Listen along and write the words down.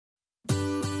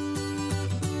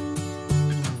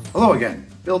Hello again,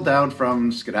 Bill Dowd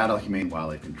from Skedaddle Humane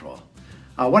Wildlife Control.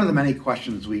 One of the many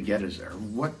questions we get is,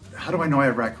 how do I know I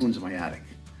have raccoons in my attic?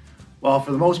 Well,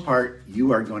 for the most part,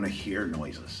 you are going to hear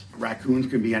noises. Raccoons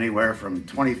can be anywhere from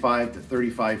 25 to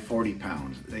 35, 40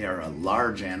 pounds. They are a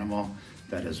large animal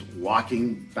that is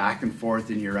walking back and forth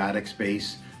in your attic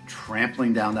space,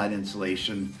 trampling down that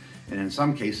insulation, and in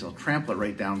some cases, they'll trample it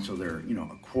right down so they're,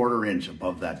 a quarter inch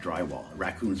above that drywall.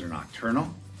 Raccoons are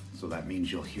nocturnal. So that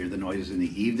means you'll hear the noises in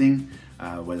the evening,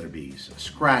 whether it be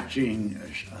scratching,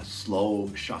 a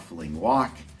slow shuffling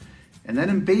walk. And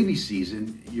then in baby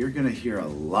season, you're gonna hear a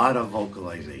lot of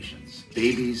vocalizations.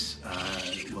 Babies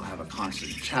will have a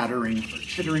constant chattering or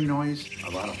chittering noise.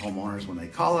 A lot of homeowners, when they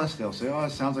call us, they'll say, oh,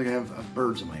 it sounds like I have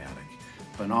birds in my attic.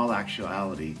 But in all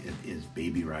actuality, it is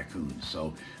baby raccoons.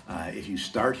 So if you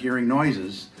start hearing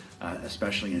noises,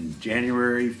 especially in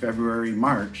January, February,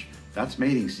 March, that's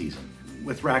mating season.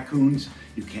 With raccoons,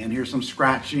 you can hear some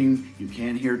scratching, you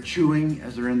can hear chewing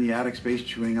as they're in the attic space,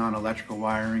 chewing on electrical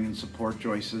wiring and support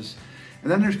joists. And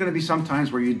then there's going to be some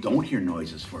times where you don't hear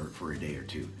noises for a day or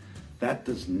two. That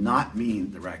does not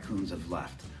mean the raccoons have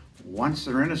left. Once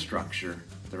they're in a structure,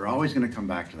 they're always going to come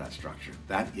back to that structure.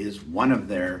 That is one of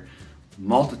their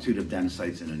multitude of den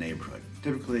sites in a neighborhood.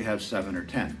 Typically they have 7 or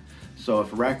 10. So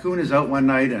if a raccoon is out one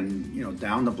night and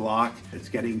down the block, it's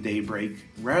getting daybreak,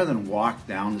 rather than walk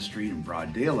down the street in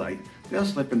broad daylight, they'll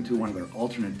slip into one of their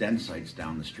alternate den sites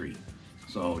down the street.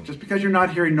 So just because you're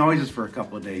not hearing noises for a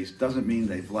couple of days doesn't mean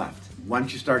they've left.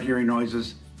 Once you start hearing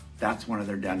noises, that's one of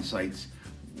their den sites.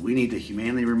 We need to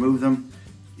humanely remove them.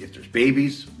 If there's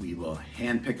babies, we will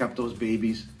hand pick up those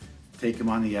babies, take them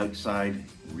on the outside,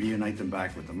 reunite them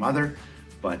back with the mother.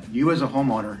 But you as a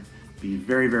homeowner, be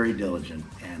very, very diligent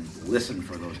and listen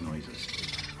for those noises.